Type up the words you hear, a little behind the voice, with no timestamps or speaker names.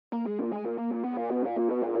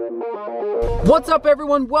What's up,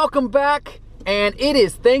 everyone? Welcome back. And it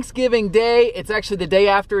is Thanksgiving Day. It's actually the day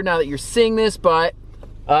after now that you're seeing this, but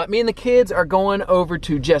me and the kids are going over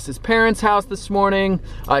to Jess's parents' house this morning.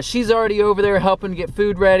 She's already over there helping get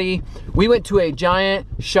food ready. We went to a giant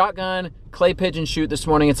shotgun clay pigeon shoot this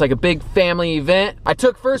morning. It's like a big family event. I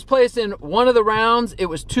took first place in one of the rounds. It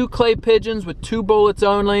was 2 clay pigeons with 2 bullets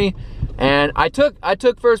only, and I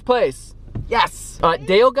took first place. Yes.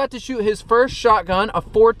 Dale got to shoot his first shotgun, a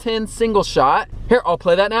 410 single shot. Here, I'll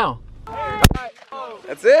play that now.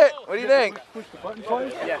 That's it. What do you think?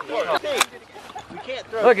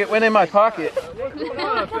 Look, it went in my pocket.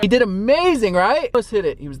 He did amazing, right? Almost hit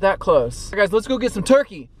it. He was that close. All right, guys, let's go get some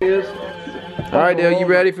turkey. All right, Dale, you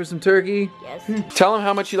ready for some turkey? Yes. Tell him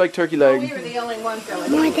how much you like turkey legs. You're the only one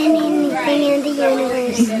going. More than anything in the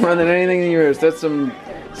universe. More than anything in the universe. That's some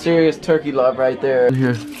serious turkey love right there.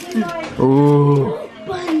 Here. Ooh.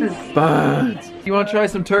 Buns. You want to try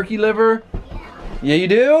some turkey liver? Yeah, you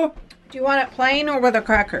do? Do you want it plain or with a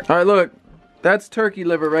cracker? All right, look. That's turkey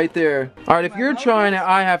liver right there. All right, if you're trying it,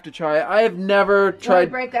 I have to try it. I have never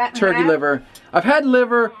tried turkey liver. I've had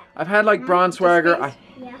liver. I've had like Braunschweiger.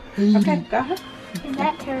 Yeah. Okay, go ahead. Is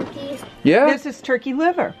that turkey? Yeah. This is turkey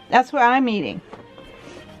liver. That's what I'm eating.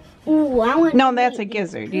 Ooh, I want. No, that's a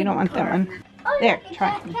gizzard. You don't want that one. There,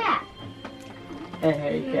 try it.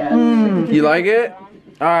 Hey, cat. You like it?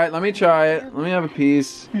 All right, let me try it. Let me have a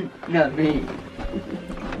piece. Not me.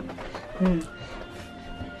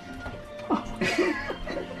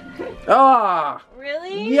 Ah!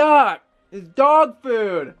 Really? Yuck! It's dog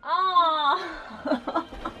food. Oh.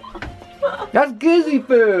 That's gizzy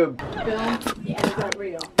food. Yeah, it's not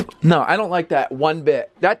real. No, I don't like that one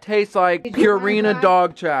bit. That tastes like Purina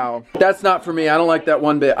dog chow. That's not for me. I don't like that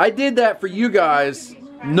one bit. I did that for you guys,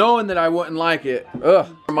 knowing that I wouldn't like it. Ugh,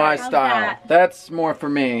 for my style. That's more for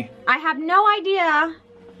me. I have no idea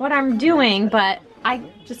what I'm doing, but I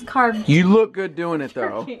just carved. You look good doing it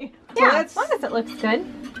though. Yeah, as long as it looks good.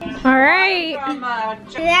 All right.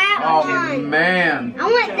 That Oh one. man. I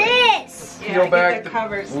want this. Peel back the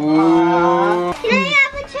covers. Ooh. Can I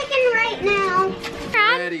have a chicken right now?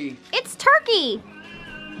 Ready. It's turkey.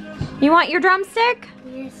 You want your drumstick?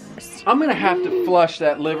 Yes. I'm gonna have to flush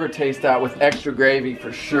that liver taste out with extra gravy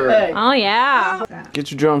for sure. Oh yeah.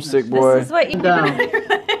 Get your drumstick, boy. This is what you do.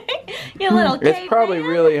 You little It's probably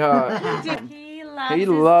really hot. He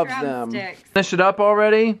loves them. Finish it up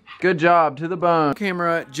already? Good job, to the bone.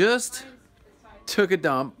 Camera just took a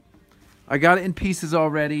dump. I got it in pieces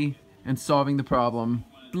already and solving the problem.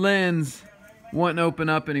 Lens wouldn't open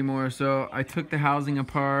up anymore, so I took the housing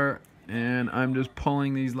apart and I'm just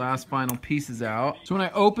pulling these last final pieces out. So when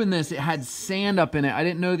I opened this, it had sand up in it. I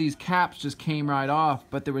didn't know these caps just came right off,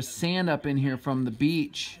 but there was sand up in here from the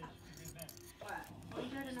beach.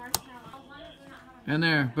 And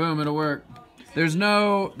there, boom, it'll work. There's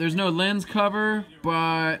no lens cover,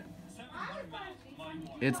 but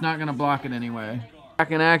it's not gonna block it anyway.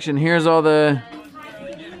 Back in action, here's all the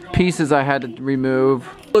pieces I had to remove.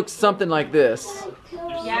 Looks something like this.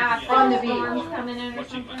 Yeah, from the beach coming in or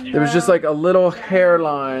something. There was just like a little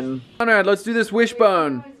hairline. Alright, let's do this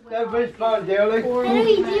wishbone. That was fun, Daly. How do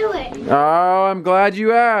we do it? Oh, I'm glad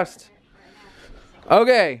you asked.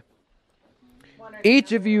 Okay.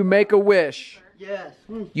 Each of you make a wish. Yes.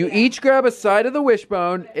 You each grab a side of the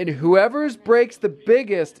wishbone, and whoever's breaks the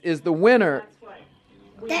biggest is the winner.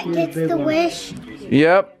 That gets the wish.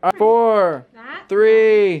 Yep. 4,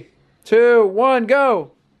 3, 2, 1,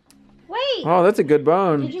 go. Wait. Oh, that's a good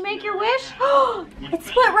bone. Did you make your wish? It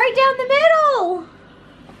split right down the middle.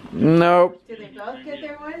 Nope. Did they both get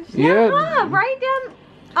their wish? Yeah. Right down.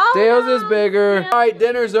 Oh, Dale's no. is bigger. All right,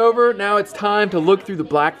 dinner's over. Now it's time to look through the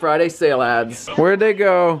Black Friday sale ads. Where'd they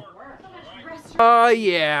go? Oh,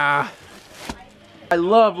 yeah. I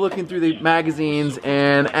love looking through the magazines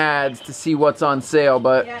and ads to see what's on sale,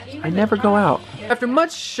 but I never go out. After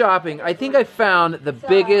much shopping, I think I found the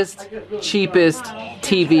biggest, cheapest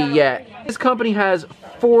TV yet. This company has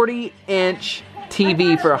 40-inch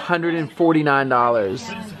TV for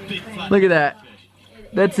 $149. Look at that.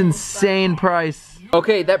 That's insane price.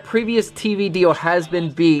 Okay, that previous TV deal has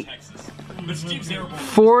been beat.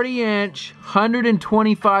 40-inch,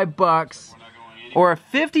 125 bucks. Or a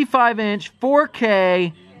 55-inch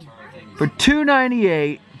 4K for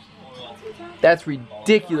 $298. That's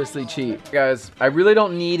ridiculously cheap. Guys, I really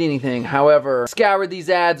don't need anything. However, scoured these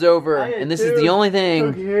ads over, and this is the only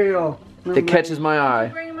thing that catches my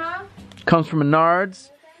eye. Comes from Menards.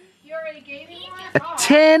 A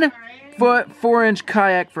 10-foot 4-inch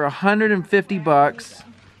kayak for 150 bucks.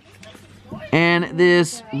 And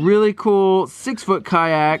this really cool 6-foot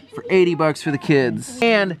kayak for 80 bucks for the kids.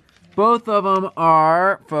 And Both of them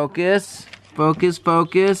are, focus, focus,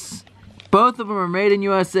 focus. Both of them are made in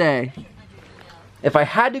USA. If I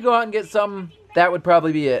had to go out and get something, that would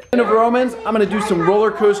probably be it. Of Romans, I'm gonna do some roller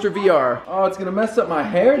coaster VR. Oh, it's gonna mess up my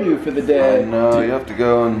hairdo for the day. No, you have to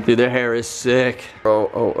go and... Dude, their hair is sick.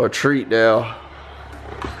 Oh, a treat now.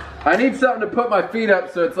 I need something to put my feet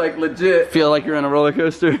up so it's like legit. Feel like you're on a roller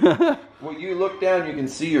coaster? Well, you look down, you can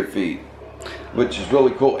see your feet, which is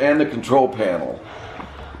really cool, and the control panel.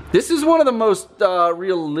 This is one of the most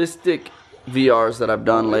realistic VRs that I've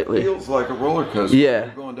done lately. It feels like a roller coaster. Yeah.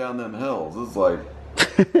 You're going down them hills. It's like...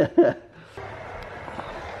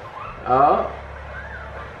 Oh.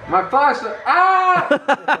 My flashlight. Ah!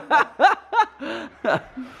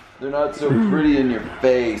 They're not so pretty in your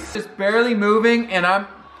face. Just barely moving and I'm...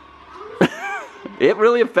 It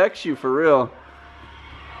really affects you for real.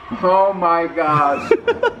 Oh my gosh.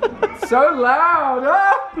 So loud.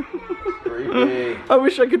 Ah! Creepy. I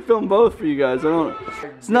wish I could film both for you guys.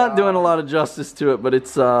 It's not doing a lot of justice to it, but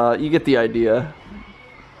it's you get the idea.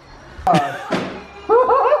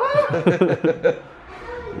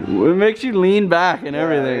 It makes you lean back and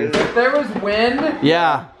everything. If there was wind,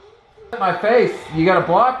 Yeah. my face, you gotta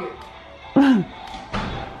block it.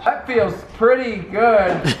 That feels pretty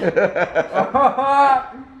good.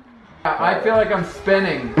 I feel like I'm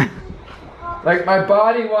spinning. Like my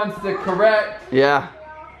body wants to correct. Yeah.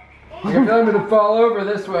 Like I feel I'm gonna fall over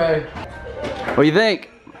this way. What do you think?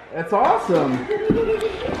 That's awesome.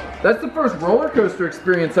 That's the first roller coaster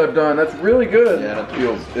experience I've done. That's really good. Yeah,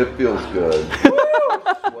 it feels good.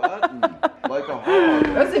 Sweating like a hog.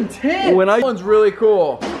 That's intense. This one's really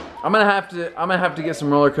cool. I'm gonna have to get some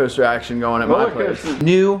roller coaster action going at my place.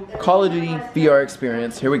 New Call of Duty VR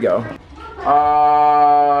experience. Here we go.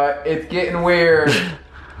 It's getting weird.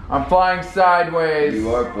 I'm flying sideways. You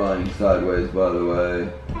are flying sideways, by the way.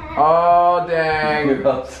 Oh dang. You're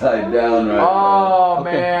upside down right now. Oh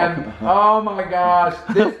man. Oh my gosh.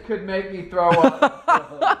 This could make me throw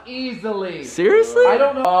up easily. Seriously? I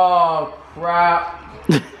don't know. Oh crap.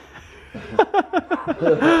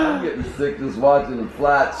 I'm getting sick just watching a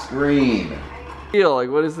flat screen. Feel like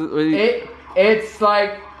what is it? It's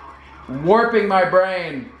like warping my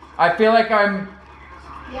brain. I feel like I'm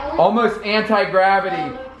almost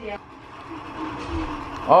anti-gravity.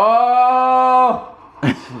 Oh!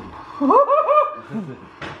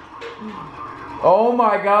 Oh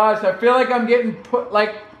my gosh, I feel like I'm getting put,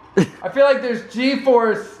 like, I feel like there's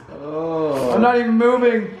G-force. Oh. I'm not even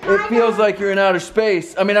moving. It feels like you're in outer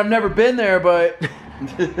space. I mean, I've never been there, but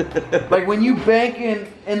like when you bank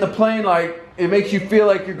in the plane, like it makes you feel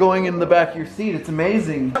like you're going in the back of your seat. It's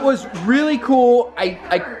amazing. That was really cool. I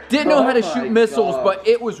didn't know how to shoot missiles, but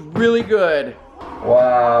it was really good.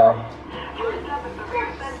 Wow.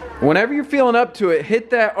 Whenever you're feeling up to it,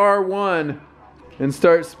 hit that R1 and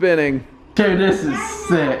start spinning. Dude, this is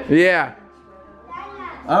sick. Yeah.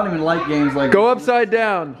 I don't even like games like Go upside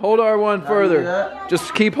down. Hold R1 further.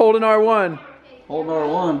 Just keep holding R1. Hold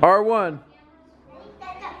R1. R1.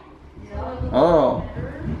 Oh.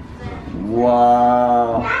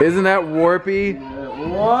 Wow. Isn't that warpy?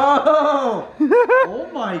 Whoa. Oh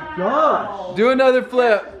my gosh. Do another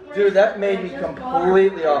flip. Dude, that made me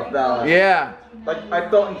completely off balance. Yeah. Like, I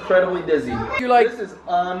felt incredibly dizzy. You're like This is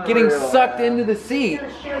unreal. getting sucked into the seat.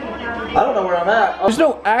 I don't know where I'm at. There's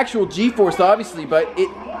no actual G-force, obviously, but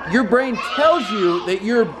your brain tells you that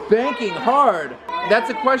you're banking hard. That's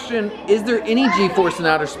a question, is there any G-force in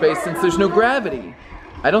outer space since there's no gravity?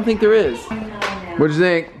 I don't think there is. What'd you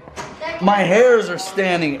think? My hairs are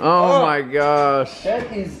standing. Oh my gosh.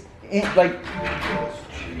 That is, like,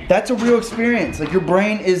 that's a real experience. Like, your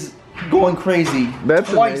brain is going crazy. That's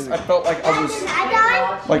Twice amazing. I felt like I was,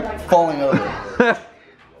 like, falling over.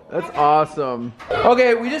 That's awesome.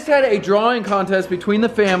 Okay, we just had a drawing contest between the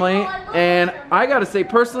family, and I gotta say,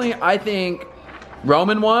 personally, I think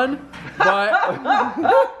Roman won, but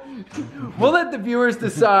we'll let the viewers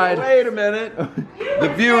decide. Wait a minute. The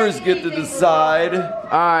viewers get to decide.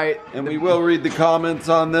 Alright. And we will read the comments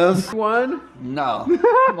on this. One? No.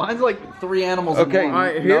 Mine's like 3 animals Okay, in one.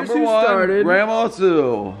 Alright, here's number who one, started. Grandma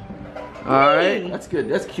Sue. Alright. That's good.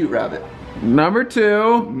 That's cute rabbit. Number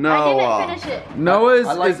 2. Noah. I didn't finish it. Noah's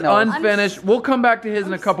I like is Noah's. unfinished. We'll come back to his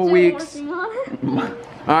in a couple weeks.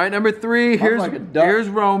 Alright, number 3. like a duck- Here's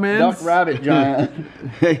Roman's. Duck rabbit giant.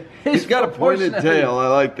 He's got a pointed tail. I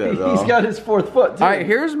like that though. He's got his 4th foot too. Alright,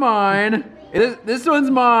 here's mine. This one's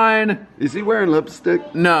mine. Is he wearing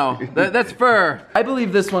lipstick? No, that's fur. I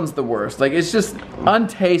believe this one's the worst. Like, it's just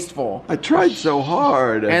untasteful. I tried so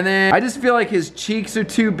hard. And then I just feel like his cheeks are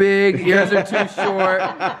too big, ears are too short,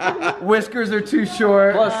 whiskers are too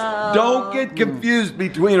short. Plus, don't get confused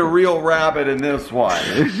between a real rabbit and this one.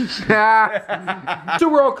 So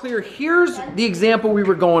we're all clear. Here's the example we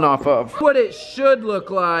were going off of. What it should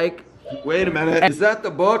look like. Wait a minute. Is that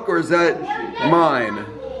the book or is that mine?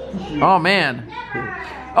 Oh man.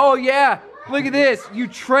 Oh yeah. Look at this. You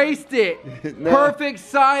traced it. No. Perfect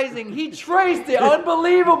sizing. He traced it.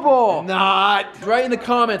 Unbelievable. Not. Write in the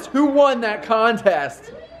comments who won that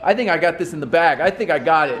contest. I think I got this in the bag. I think I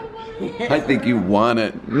got it. I think you won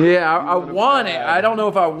it. Yeah, I won it. I don't know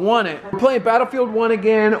if I won it. We're playing Battlefield 1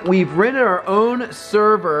 again. We've rented our own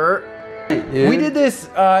server. Yeah. We did this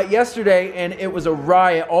yesterday and it was a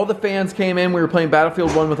riot. All the fans came in. We were playing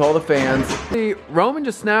Battlefield 1 with all the fans. Roman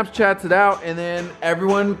just Snapchats it out and then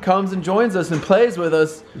everyone comes and joins us and plays with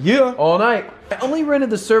us all night. I only rented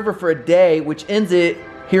the server for a day, which ends it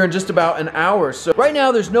here in just about an hour. So right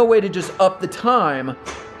now there's no way to just up the time.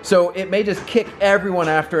 So it may just kick everyone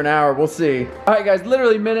after an hour. We'll see. All right, guys,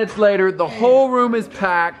 literally minutes later, the whole room is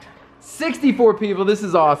packed. 64 people, this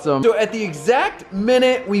is awesome. So at the exact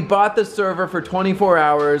minute we bought the server for 24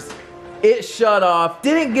 hours, it shut off.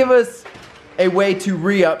 Didn't give us a way to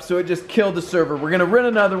re-up, so it just killed the server. We're gonna rent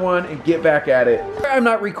another one and get back at it. I'm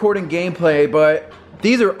not recording gameplay, but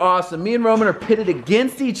these are awesome. Me and Roman are pitted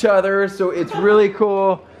against each other, so it's really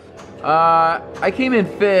cool. I came in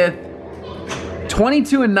 5th.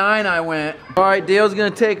 22-9 I went. All right, Dale's gonna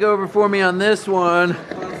take over for me on this one.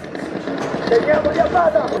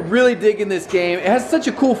 Really digging this game. It has such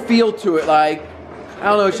a cool feel to it. Like, I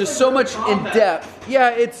don't know, it's just so much in depth. Yeah,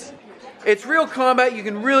 it's real combat. You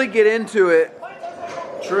can really get into it.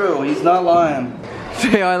 True, he's not lying.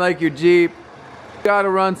 Say, I like your Jeep. Gotta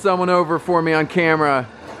run someone over for me on camera.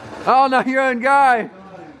 Oh, no, your own guy.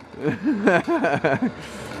 Get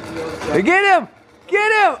him!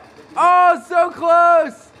 Get him! Oh, so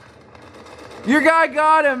close! Your guy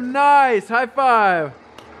got him. Nice. High five.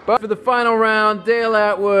 But for the final round, Dale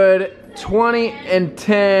Atwood,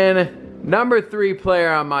 20-10, number 3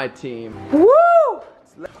 player on my team. Woo! All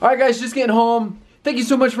right, guys, just getting home. Thank you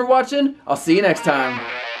so much for watching. I'll see you next time.